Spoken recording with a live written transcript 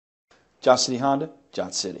Johnson City Honda,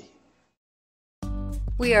 Johnson City.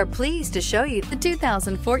 We are pleased to show you the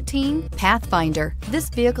 2014 Pathfinder. This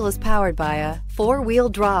vehicle is powered by a 4-wheel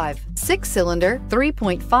drive, 6-cylinder,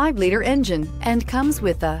 3.5-liter engine, and comes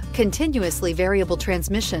with a continuously variable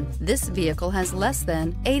transmission. This vehicle has less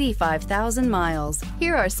than 85,000 miles.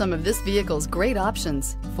 Here are some of this vehicle's great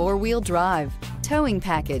options: 4-wheel drive, towing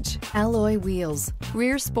package, alloy wheels,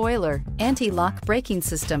 rear spoiler, anti-lock braking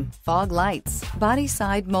system, fog lights, body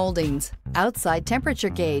side moldings, outside temperature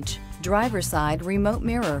gauge, driver side remote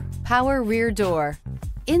mirror, power rear door.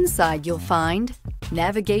 Inside you'll find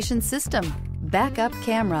navigation system, backup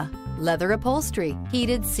camera, leather upholstery,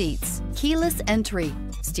 heated seats, keyless entry,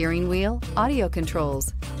 steering wheel audio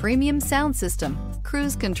controls, premium sound system,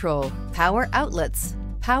 cruise control, power outlets,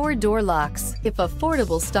 power door locks. If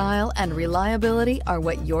affordable style and reliability are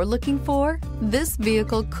what you're looking for, this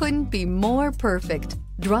vehicle couldn't be more perfect.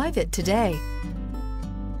 Drive it today.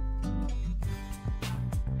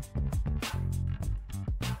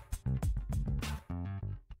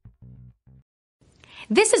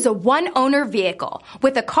 This is a one-owner vehicle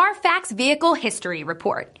with a Carfax Vehicle History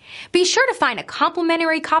Report. Be sure to find a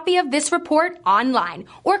complimentary copy of this report online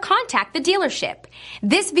or contact the dealership.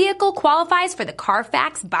 This vehicle qualifies for the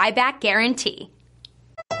Carfax Buyback Guarantee.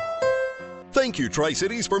 Thank you,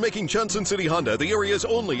 Tri-Cities, for making Johnson City Honda the area's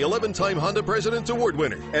only 11-time Honda President's Award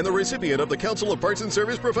winner and the recipient of the Council of Parts and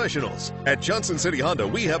Service Professionals. At Johnson City Honda,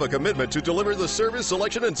 we have a commitment to deliver the service,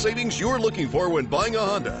 selection, and savings you're looking for when buying a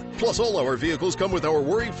Honda. Plus, all our vehicles come with our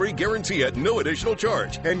worry-free guarantee at no additional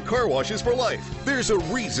charge and car washes for life. There's a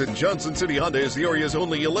reason Johnson City Honda is the area's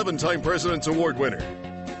only 11-time President's Award winner.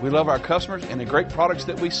 We love our customers and the great products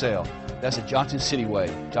that we sell. That's the Johnson City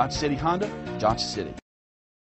way. Johnson City Honda, Johnson City.